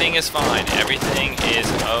 Everything is fine. Everything is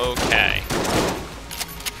okay.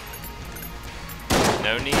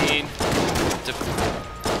 No need to...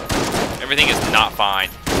 Everything is not fine.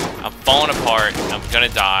 I'm falling apart. I'm gonna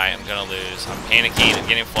die. I'm gonna lose. I'm panicking. I'm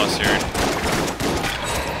getting flustered.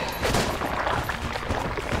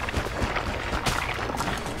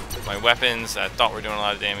 My weapons I thought were doing a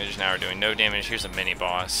lot of damage, now are doing no damage. Here's a mini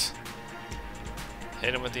boss.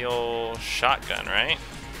 Hit him with the old shotgun, right?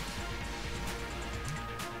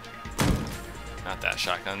 Not that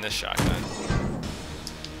shotgun, this shotgun.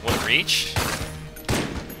 Will it reach?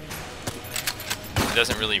 It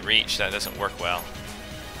doesn't really reach, that doesn't work well.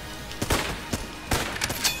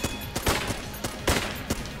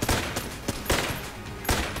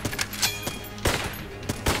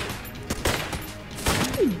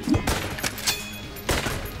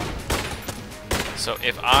 So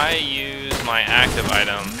if I use my active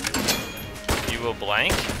item, you will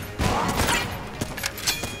blank?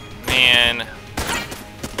 Man,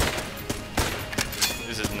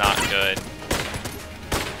 this is not good.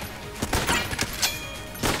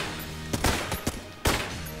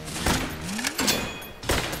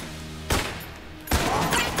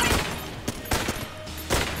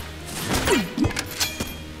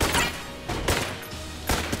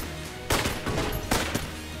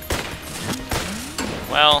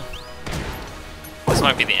 Well, this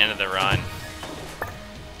might be the end of the run.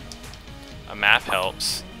 A map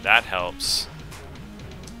helps. That helps.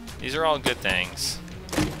 These are all good things.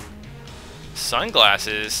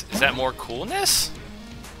 Sunglasses? Is that more coolness?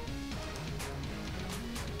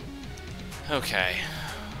 Okay.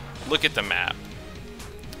 Look at the map.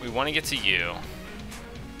 We want to get to you.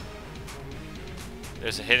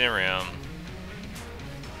 There's a hidden room.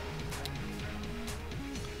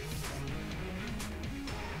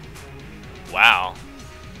 Wow.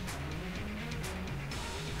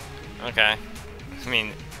 Okay. I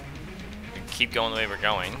mean, we keep going the way we're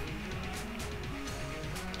going.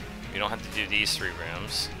 We don't have to do these 3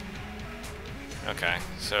 rooms. Okay,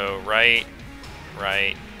 so right.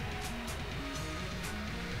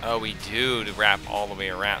 Oh, we do to wrap all the way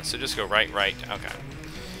around. So just go right. Okay.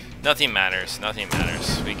 Nothing matters.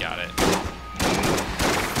 We got it.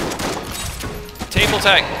 Table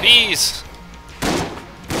tech, bees!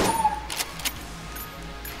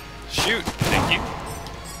 Shoot, thank you.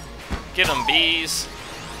 Get them, bees.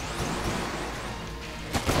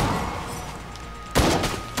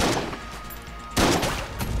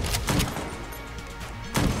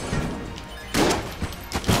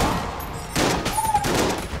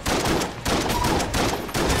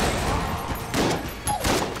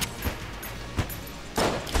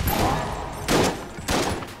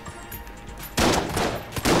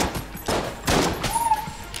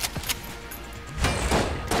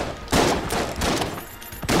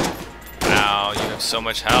 Wow, you have so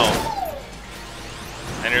much health.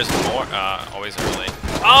 And there's more, always early.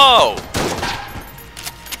 Oh!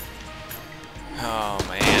 Oh,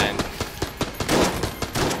 man.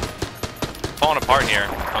 I'm falling apart here.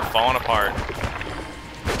 I'm falling apart.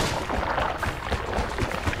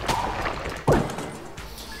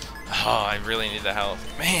 Oh, I really need the health.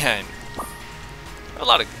 Man. A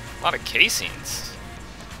lot of casings.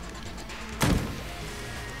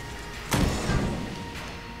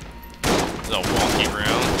 This is a wonky room.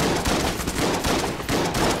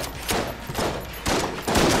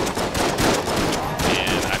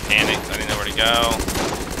 Panicked. I didn't know where to go.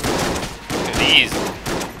 Look at these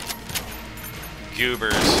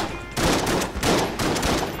goobers.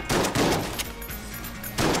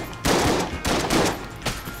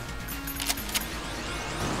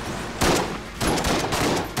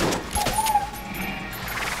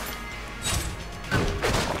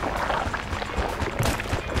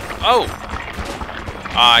 Oh!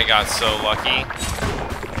 I got so lucky.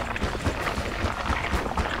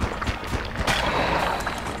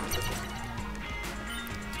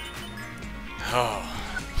 Oh,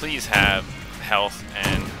 please have health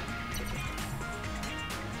and...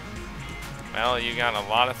 Well, you got a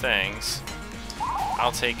lot of things.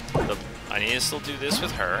 I'll take the... I need to still do this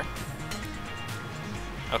with her.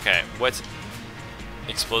 Okay, what's...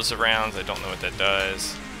 Explosive rounds, I don't know what that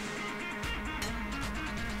does.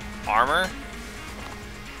 Armor?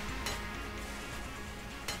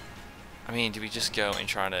 I mean, do we just go and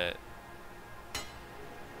try to...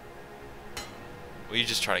 We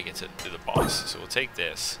just try to get to the boss. So we'll take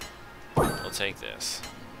this. We'll take this.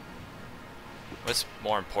 What's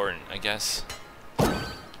more important, I guess?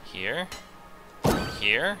 Here?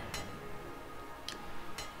 Here?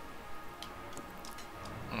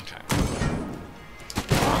 Okay.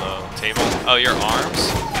 Hello, table. Oh, your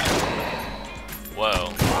arms?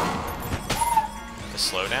 Whoa. The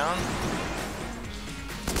slowdown?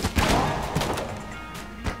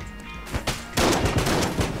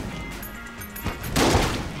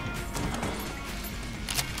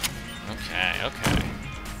 Okay.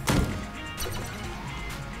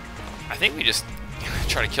 I think we just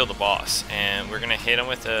try to kill the boss, and we're gonna hit him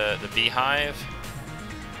with the beehive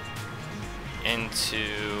into...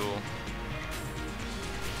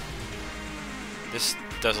 This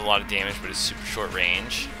does a lot of damage, but it's super short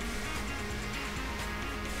range.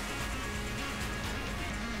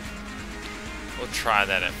 We'll try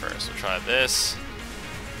that at first. We'll try this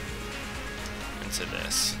into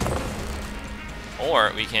this.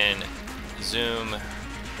 Or we can zoom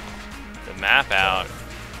the map out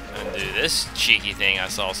and do this cheeky thing I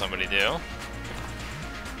saw somebody do.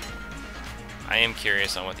 I am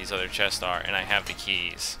curious on what these other chests are, and I have the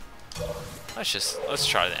keys. Let's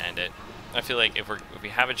try to end it. I feel like if we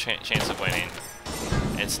have a chance of winning,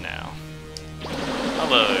 it's now.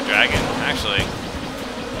 Hello, dragon. Actually,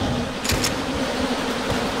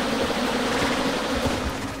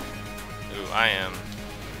 ooh, I am.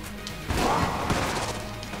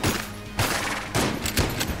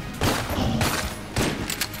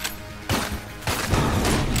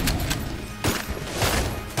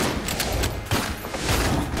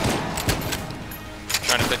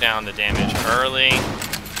 Trying to put down the damage early.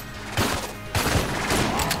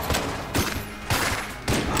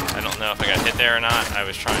 I don't know if I got hit there or not. I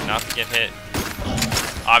was trying not to get hit.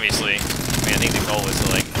 Obviously, I mean, I think the goal was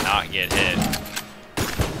to like not get hit.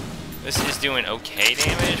 This is doing okay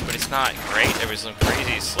damage, but it's not great. There was some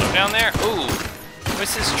crazy slowdown there. Ooh,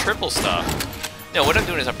 what's this triple stuff? No, what I'm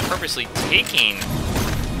doing is I'm purposely taking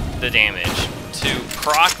the damage to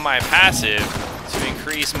proc my passive to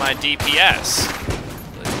increase my DPS.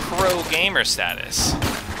 Pro gamer status.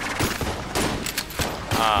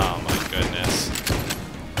 Oh my goodness.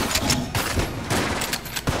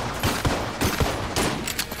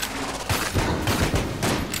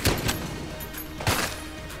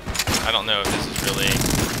 I don't know if this is really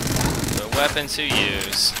the weapon to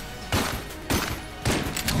use.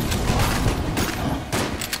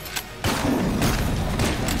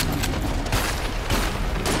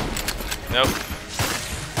 Nope.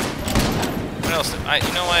 What else?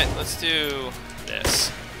 You know what? Let's do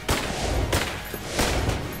this.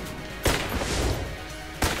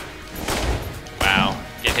 Wow.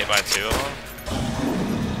 Get hit by two of them.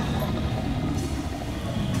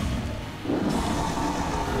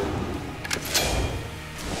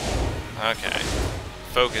 Okay.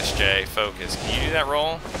 Focus, Jay. Focus. Can you do that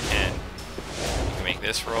roll? You can. You can make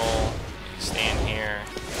this roll. You can stand here.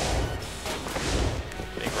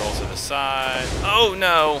 Big roll to the side. Oh,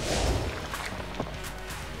 no!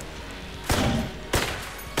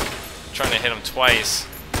 Trying to hit him twice.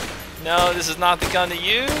 No, this is not the gun to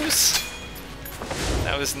use.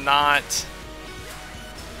 That was not...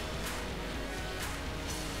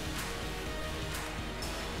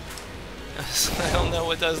 I don't know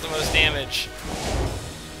what does the most damage.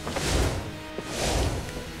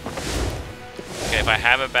 Okay, if I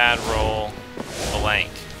have a bad roll,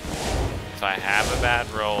 blank. If I have a bad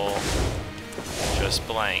roll, just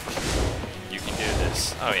blank. You can do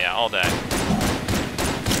this. Oh yeah, all day.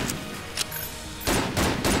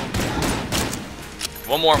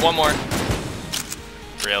 One more, one more.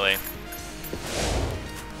 Really?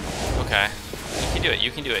 Okay. You can do it,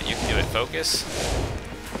 you can do it, you can do it. Focus.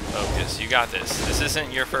 Focus. You got this. This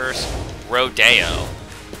isn't your first rodeo,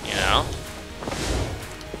 you know?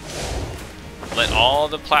 Let all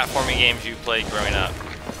the platforming games you played growing up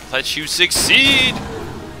let you succeed!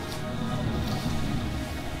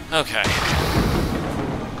 Okay.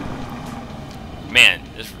 Man,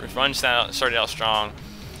 this run started out strong.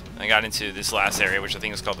 I got into this last area, which I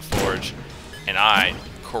think is called the Forge, and I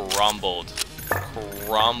crumbled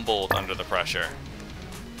under the pressure.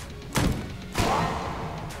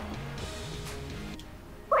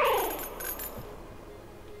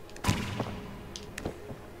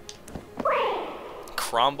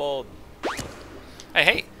 Crumbled.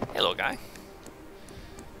 Hey, little guy.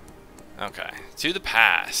 Okay, to the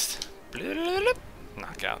past.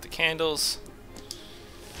 Knock out the candles.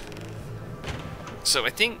 So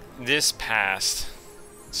I think this past,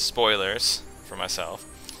 spoilers for myself,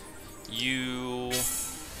 you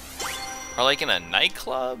are like in a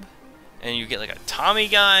nightclub and you get like a Tommy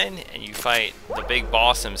gun and you fight the big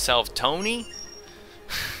boss himself, Tony.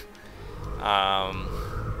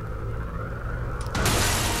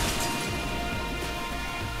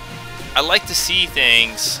 I like to see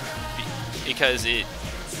things because it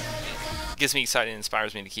gets me excited and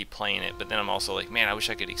inspires me to keep playing it, but then I'm also like, man, I wish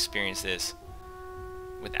I could experience this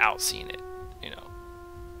without seeing it, you know,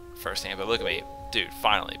 firsthand. But look at me, dude,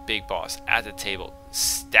 finally, big boss at the table,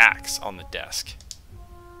 stacks on the desk.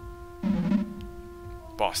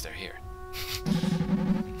 Boss, they're here.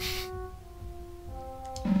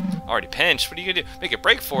 Already pinched, what are you gonna do? Make a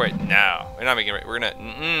break for it? No, we're not making it, we're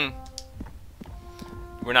gonna,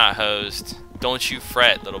 we're not hosed. Don't you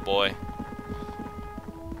fret, little boy.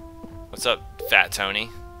 What's up, Fat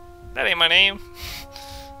Tony? That ain't my name.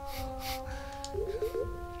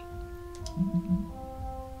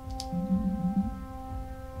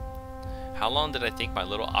 How long did I think my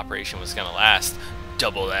little operation was gonna last?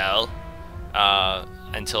 Double L.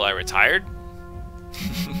 Until I retired?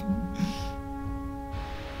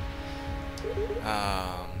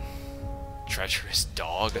 Treacherous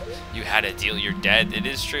dog. You had a deal, you're dead. It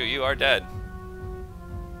is true, you are dead.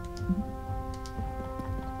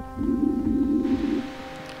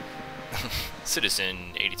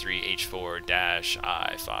 Citizen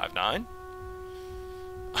 83H4-I59.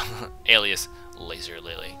 Alias Laser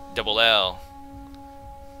Lily. Double L.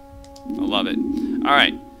 I love it.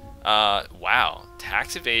 Alright. Wow.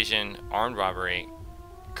 Tax evasion, armed robbery,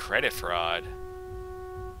 credit fraud,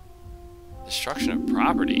 destruction of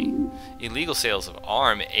property, illegal sales of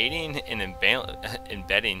arm, aiding and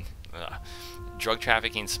embedding, drug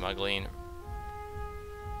trafficking, smuggling,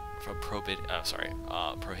 for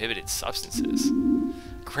prohibited substances,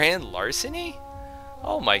 grand larceny.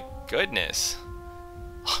 Oh my goodness!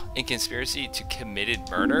 In conspiracy to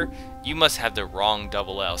committed murder. You must have the wrong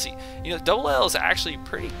double L. See, you know, double L is actually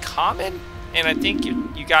pretty common, and I think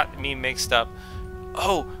you got me mixed up.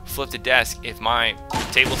 Oh, flip the desk. If my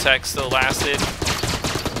table tech still lasted.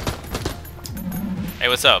 Hey,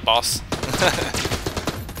 what's up, boss?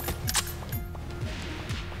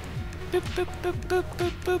 Boop, boop, boop, boop,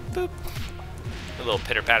 boop, boop, boop. A little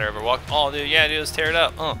pitter patter over walk. Oh, dude, yeah, dude, let's tear it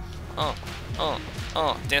up.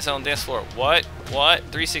 Dance on the dance floor. What?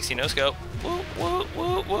 360 no scope. Woo, woo,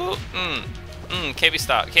 woo, woo. Can't be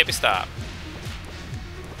stopped. Can't be stopped.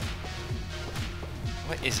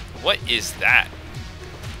 What is that?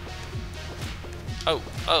 Oh,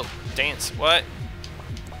 dance, what?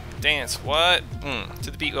 Dance, what?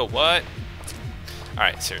 To the beat, oh, what?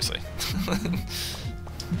 Alright, seriously.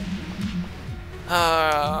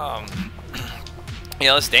 Yeah,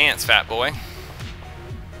 let's dance, fat boy.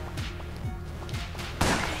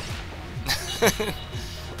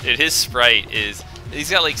 Dude, his sprite is...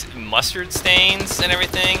 He's got, like, mustard stains and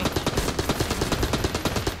everything.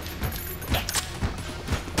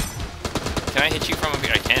 Can I hit you from up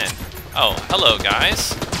here? I can. Oh, hello,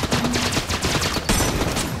 guys.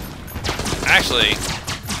 Actually,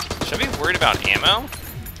 should I be worried about ammo?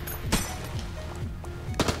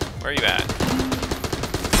 Where are you at?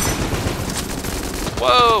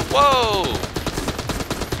 Whoa, whoa!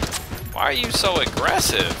 Why are you so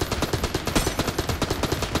aggressive?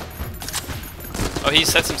 Oh, he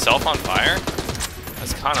sets himself on fire?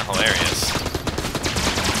 That's kind of hilarious.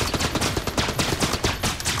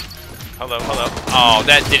 Hello, hello. Oh,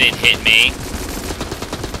 that didn't hit me.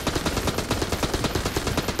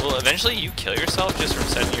 Will eventually you kill yourself just from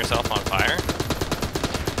setting yourself on fire?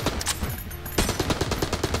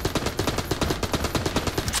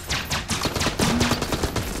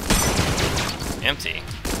 Empty.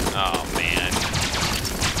 Oh man.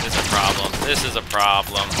 This is a problem. This is a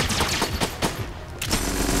problem.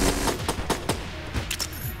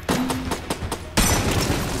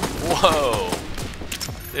 Whoa.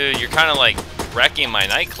 Dude, you're kind of like wrecking my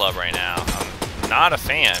nightclub right now. I'm not a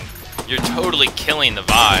fan. You're totally killing the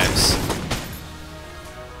vibes.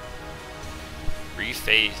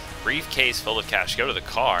 Briefcase full of cash. Go to the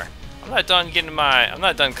car. I'm not done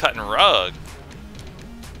cutting rug.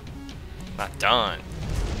 Not done.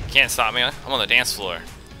 Can't stop me. I'm on the dance floor.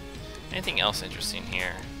 Anything else interesting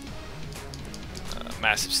here?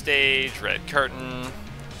 Massive stage, red curtain.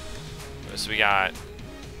 So we got.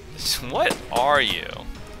 What are you?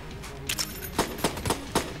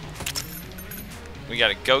 We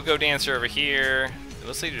got a go-go dancer over here. It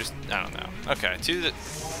looks like just, I don't know. Okay, to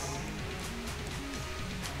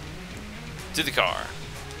the car.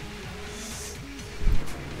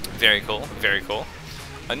 Very cool, very cool.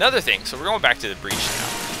 Another thing, so we're going back to the breach now.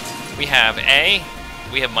 We have A,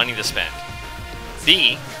 we have money to spend.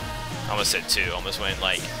 B, I almost said 2, almost went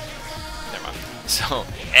like, never mind. So,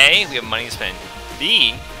 A, we have money to spend.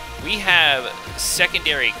 B, we have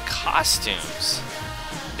secondary costumes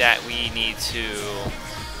that we need to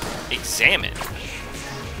examine.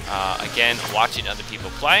 Again, watching other people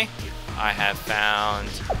play, I have found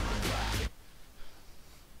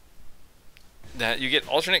that you get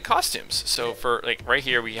alternate costumes. So for like right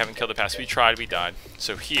here, we haven't killed the past. We tried, we died.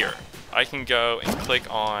 So here, I can go and click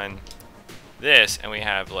on this, and we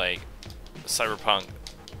have like Cyberpunk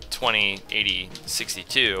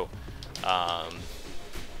 2080-62.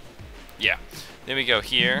 Yeah. Then we go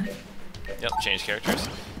here. Yep, change characters.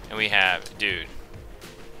 And we have, dude,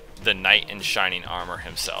 the knight in shining armor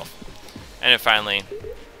himself. And then finally,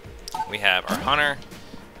 we have our hunter.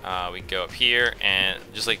 We go up here, and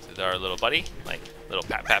just like our little buddy, like little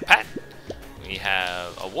pat, pat, pat, we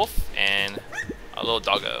have a wolf and a little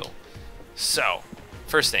doggo. So,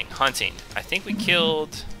 first thing, hunting. I think we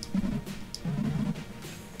killed...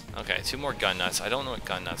 Okay, 2 more gun nuts. I don't know what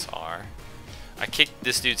gun nuts are. I kicked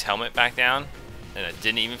this dude's helmet back down, and I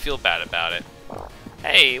didn't even feel bad about it.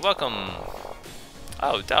 Hey, welcome.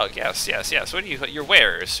 Oh, Doug, yes, yes, yes. What are your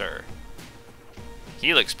wares, sir?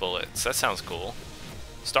 Helix bullets. That sounds cool.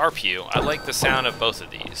 Star Pew. I like the sound of both of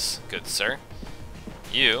these. Good, sir.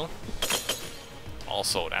 You. All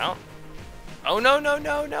sold out. Oh, no, no,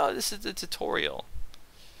 no, no. This is the tutorial.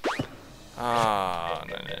 Ah,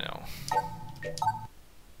 no, no, no.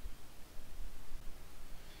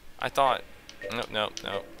 I thought... Nope, nope,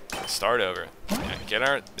 nope. Start over. Yeah, get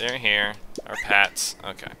our... They're here. Our pats.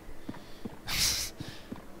 Okay.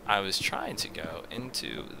 I was trying to go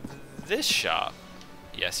into this shop.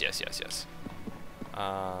 Yes, yes, yes, yes.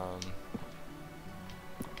 Can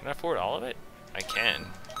I afford all of it? I can.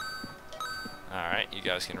 Alright, you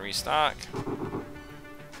guys can restock.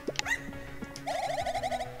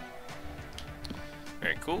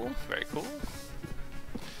 Very cool, very cool.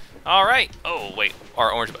 Alright. Oh, wait.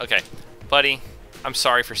 Our orange... Okay. Buddy, I'm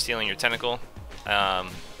sorry for stealing your tentacle. I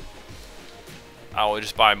will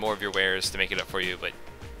just buy more of your wares to make it up for you, but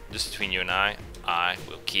just between you and I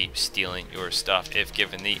will keep stealing your stuff if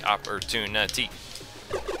given the opportunity.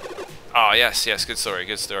 Oh, yes, yes, good story,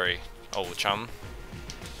 good story. Oh, chum.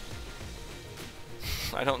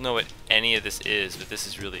 I don't know what any of this is, but this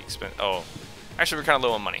is really expensive. Oh, actually, we're kind of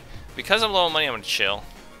low on money. Because I'm low on money, I'm going to chill.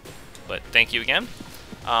 But thank you again.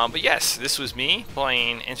 But yes, this was me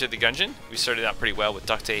playing Enter the Gungeon. We started out pretty well with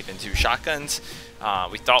duct tape and 2 shotguns.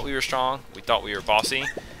 We thought we were strong. We thought we were bossy.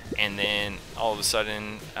 And then all of a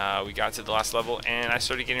sudden, we got to the last level, and I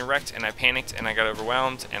started getting wrecked, and I panicked, and I got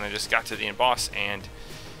overwhelmed, and I just got to the end boss, and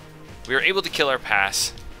we were able to kill our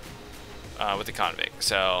pass with the Convict.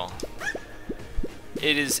 So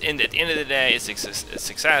it is, at the end of the day, it's a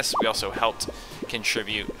success. We also helped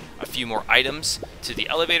contribute a few more items to the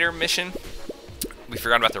elevator mission. We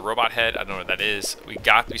forgot about the robot head. I don't know what that is. We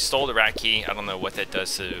stole the rat key. I don't know what that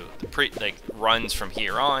does to the runs from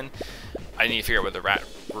here on. I need to figure out where the rat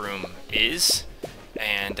room is.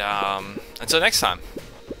 And until next time,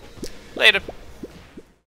 later.